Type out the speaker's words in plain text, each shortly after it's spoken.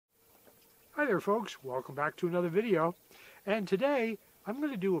Hi there folks, welcome back to another video. And today I'm going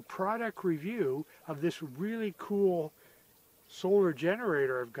to do a product review of this really cool solar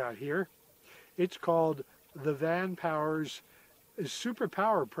generator I've got here. It's called the Vanpowers Super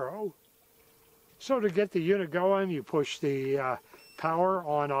Power Pro. So to get the unit going, you push the power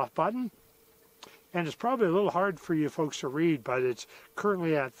on off button. And it's probably a little hard for you folks to read, but it's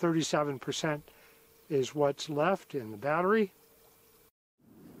currently at 37% is what's left in the battery.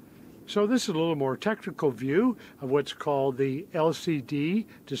 So this is a little more technical view of what's called the LCD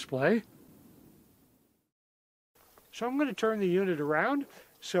display. So I'm going to turn the unit around,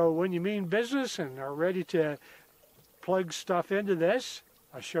 so when you mean business and are ready to plug stuff into this,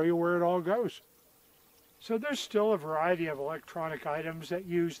 I'll show you where it all goes. So there's still a variety of electronic items that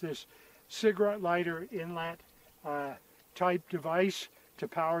use this cigarette lighter inlet type device to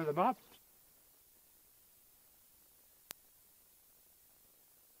power them up.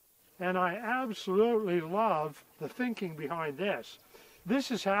 And I absolutely love the thinking behind this. This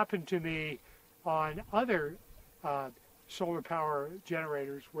has happened to me on other solar power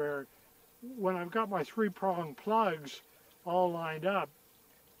generators where when I've got my three-prong plugs all lined up,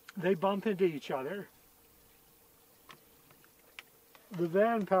 they bump into each other. The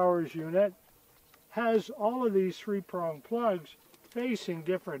Vanpowers unit has all of these three-prong plugs facing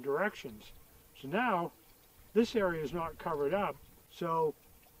different directions. So now this area is not covered up, so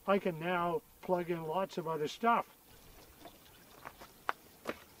I can now plug in lots of other stuff.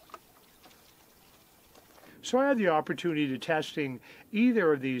 So I had the opportunity to testing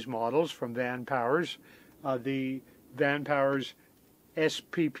either of these models from Vanpowers, the Vanpowers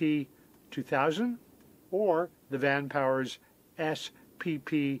SPP 2000 or the Vanpowers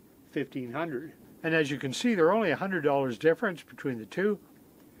SPP 1500. And as you can see, there are only $100 difference between the two.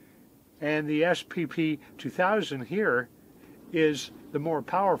 And the SPP 2000 here is the more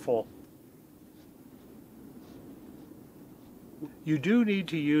powerful. You do need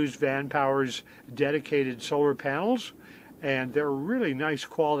to use Vanpowers dedicated solar panels, and they're really nice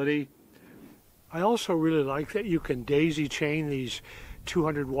quality. I also really like that you can daisy chain these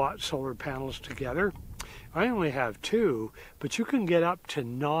 200-watt solar panels together. I only have 2, but you can get up to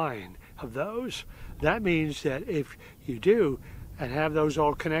 9 of those. That means that if you do and have those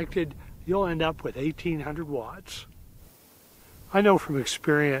all connected, you'll end up with 1,800 watts. I know from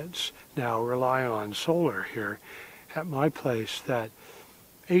experience now, relying on solar here at my place, that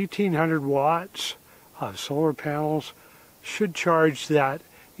 1,800 watts of solar panels should charge that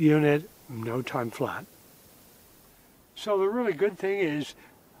unit no time flat. So the really good thing is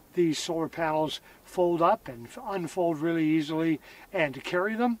these solar panels fold up and unfold really easily, and to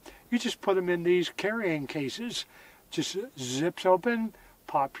carry them, you just put them in these carrying cases. Just zips open,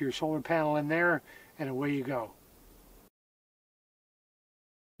 pop your solar panel in there, and away you go.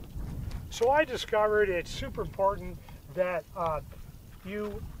 So I discovered it's super important that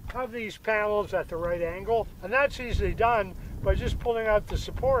you have these panels at the right angle, and that's easily done by just pulling out the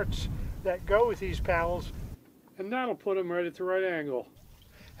supports that go with these panels, and that'll put them right at the right angle.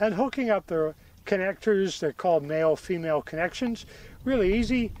 And hooking up the connectors, they're called male-female connections, really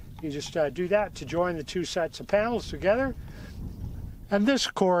easy. You just do that to join the two sets of panels together. And this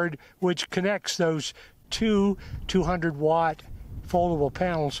cord, which connects those two 200-watt foldable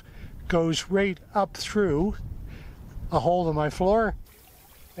panels, goes right up through a hole in my floor.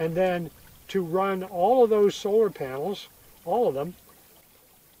 And then to run all of those solar panels, all of them,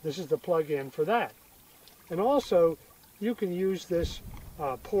 this is the plug-in for that. And also you can use this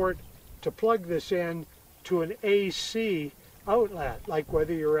port to plug this in to an AC outlet, like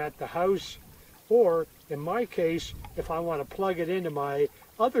whether you're at the house, or in my case, if I want to plug it into my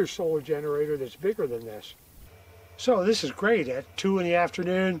other solar generator that's bigger than this. So this is great. At 2 in the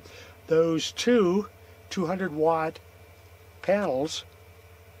afternoon, those two 200-watt panels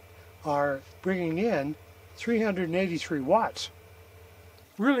are bringing in 383 watts.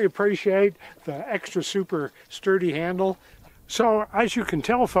 Really appreciate the extra super sturdy handle. So as you can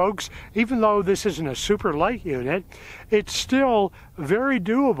tell folks, even though this isn't a super light unit, it's still very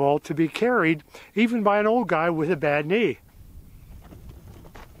doable to be carried even by an old guy with a bad knee.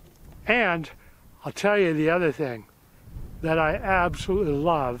 And I'll tell you the other thing that I absolutely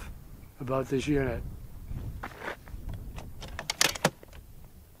love about this unit.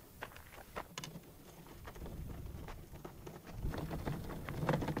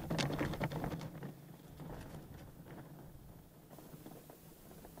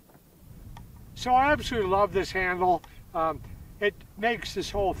 So I absolutely love this handle. It makes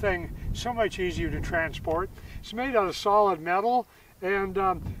this whole thing so much easier to transport. It's made out of solid metal, and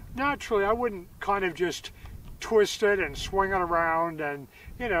naturally I wouldn't kind of just twist it and swing it around and,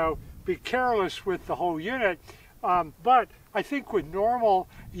 you know, be careless with the whole unit. But I think with normal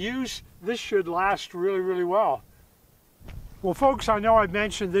use, this should last really, really well. Well, folks, I know I've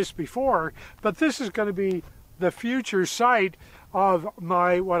mentioned this before, but this is going to be the future site of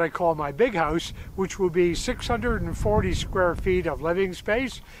what I call my big house, which will be 640 square feet of living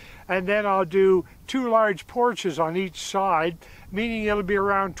space. And then I'll do 2 large porches on each side, meaning it'll be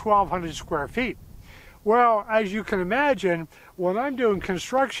around 1,200 square feet. Well, as you can imagine, when I'm doing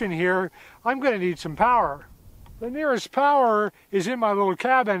construction here, I'm going to need some power. The nearest power is in my little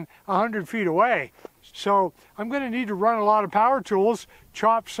cabin 100 feet away. So I'm going to need to run a lot of power tools,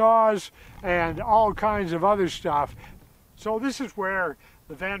 chop saws, and all kinds of other stuff. So this is where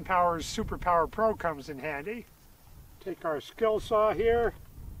the Vanpowers Super Power Pro comes in handy. Take our skill saw here,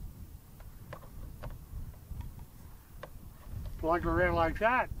 plug her in like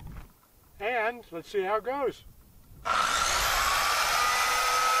that, and let's see how it goes.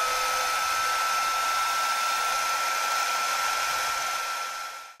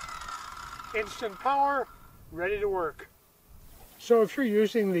 Instant power, ready to work. So if you're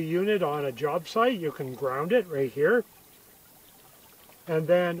using the unit on a job site, you can ground it right here. And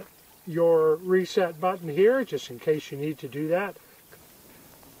then your reset button here, just in case you need to do that.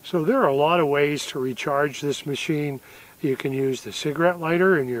 So there are a lot of ways to recharge this machine. You can use the cigarette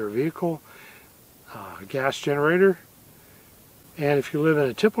lighter in your vehicle, gas generator. And if you live in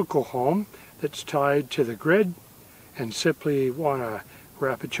a typical home that's tied to the grid and simply want to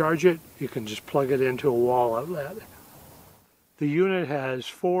rapid charge it, you can just plug it into a wall outlet. The unit has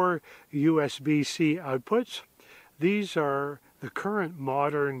 4 USB-C outputs. These are the current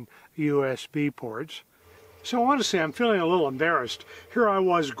modern USB ports. So honestly, I'm feeling a little embarrassed. Here I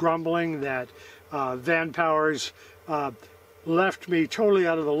was grumbling that Vanpowers left me totally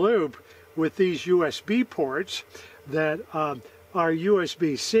out of the loop with these USB ports that are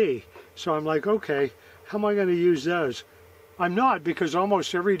USB-C. So I'm like, okay, how am I going to use those? I'm not, because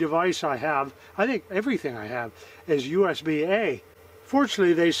almost every device I have, I think everything I have, is USB-A.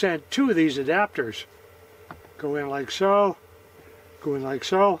 Fortunately, they sent 2 of these adapters. Go in like so, go in like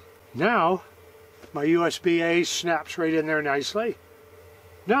so. Now, my USB-A snaps right in there nicely.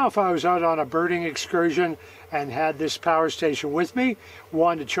 Now, if I was out on a birding excursion and had this power station with me,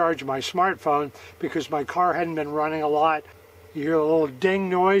 wanted to charge my smartphone because my car hadn't been running a lot, you hear a little ding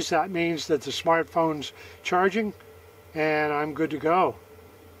noise, that means that the smartphone's charging, and I'm good to go.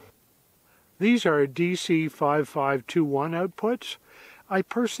 These are DC 5521 outputs. I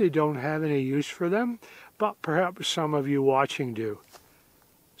personally don't have any use for them, but perhaps some of you watching do.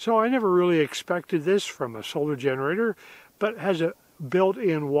 So I never really expected this from a solar generator, but has a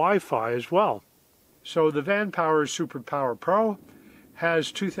built-in Wi-Fi as well. So the Vanpowers Super Power Pro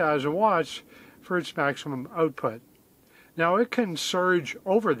has 2,000 watts for its maximum output. Now it can surge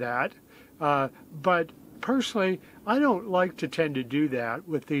over that, but personally, I don't like to tend to do that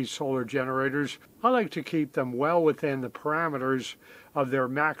with these solar generators. I like to keep them well within the parameters of their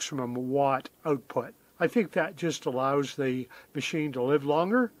maximum watt output. I think that just allows the machine to live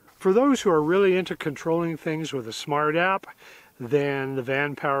longer. For those who are really into controlling things with a smart app, then the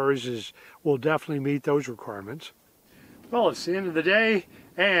Vanpowers will definitely meet those requirements. Well, it's the end of the day,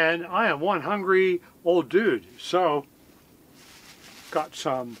 and I am one hungry old dude. So, got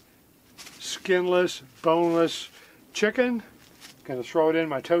some skinless, boneless chicken. Gonna throw it in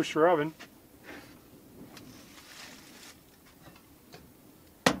my toaster oven.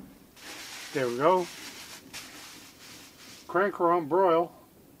 There we go. Crank her on broil.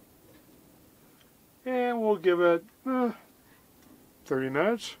 And we'll give it 30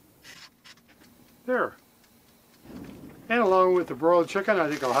 minutes. There. And along with the broiled chicken, I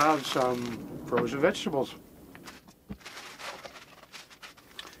think I'll have some frozen vegetables.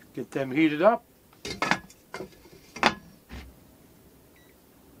 Get them heated up.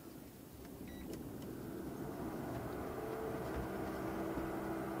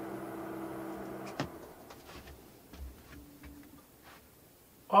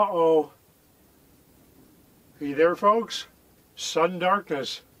 Uh-oh. Are you there, folks? Sudden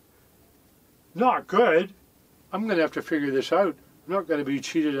darkness. Not good. I'm going to have to figure this out. I'm not going to be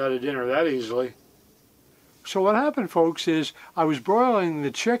cheated out of dinner that easily. So what happened, folks, is I was broiling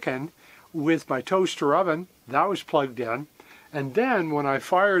the chicken with my toaster oven. That was plugged in. And then when I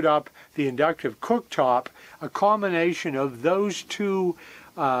fired up the inductive cooktop, a combination of those two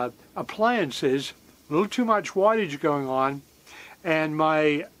appliances, a little too much wattage going on, and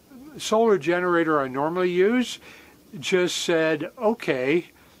my solar generator I normally use just said, okay,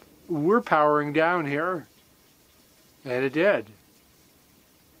 we're powering down here. And it did.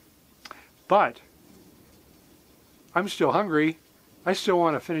 But I'm still hungry, I still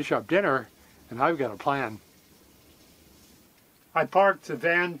want to finish up dinner, and I've got a plan. I parked the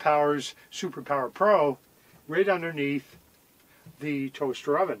Vanpowers Superpower Pro right underneath the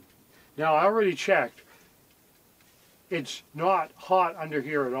toaster oven. Now, I already checked. It's not hot under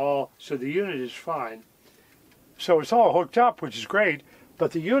here at all, so the unit is fine. So it's all hooked up, which is great,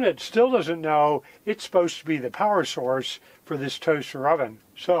 but the unit still doesn't know it's supposed to be the power source for this toaster oven.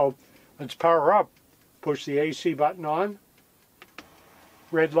 So let's power up. Push the AC button on.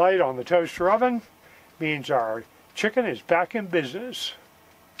 Red light on the toaster oven means our chicken is back in business.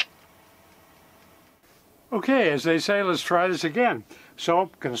 Okay, as they say, let's try this again. So I'm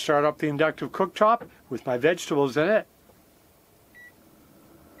going to start up the inductive cooktop with my vegetables in it.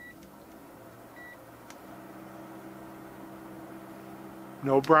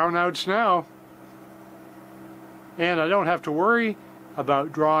 No brownouts now. And I don't have to worry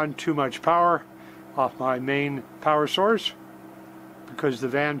about drawing too much power off my main power source because the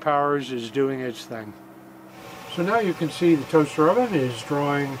Vanpowers is doing its thing. So now you can see the toaster oven is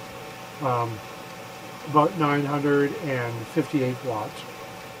drawing about 958 watts.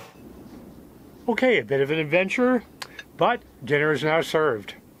 Okay, a bit of an adventure, but dinner is now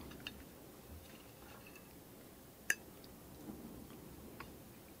served.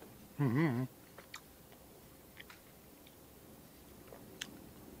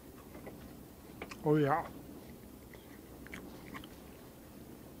 Oh yeah.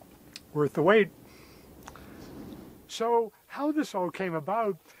 Worth the wait. So how this all came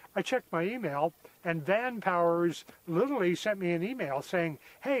about, I checked my email and Vanpowers literally sent me an email saying,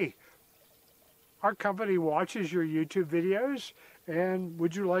 hey, our company watches your YouTube videos and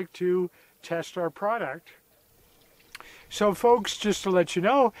would you like to test our product? So folks, just to let you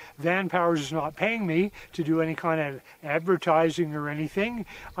know, Vanpowers is not paying me to do any kind of advertising or anything.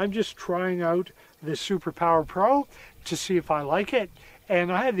 I'm just trying out the Superpower Pro to see if I like it. And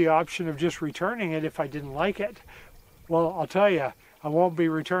I had the option of just returning it if I didn't like it. Well, I'll tell you, I won't be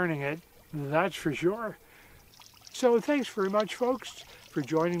returning it, that's for sure. So thanks very much, folks, for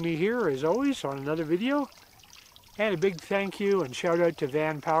joining me here, as always, on another video. And a big thank you and shout out to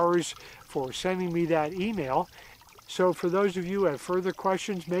Vanpowers for sending me that email. So for those of you who have further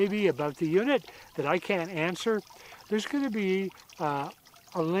questions maybe about the unit that I can't answer, there's going to be a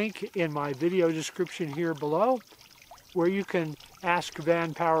link in my video description here below where you can ask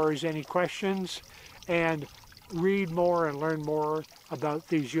Vanpowers any questions and read more and learn more about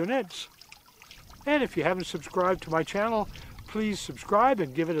these units. And if you haven't subscribed to my channel, please subscribe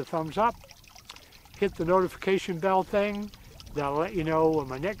and give it a thumbs up. Hit the notification bell thing. That'll let you know when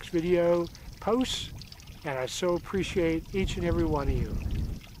my next video posts. And I so appreciate each and every one of you.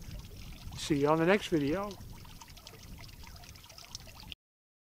 See you on the next video.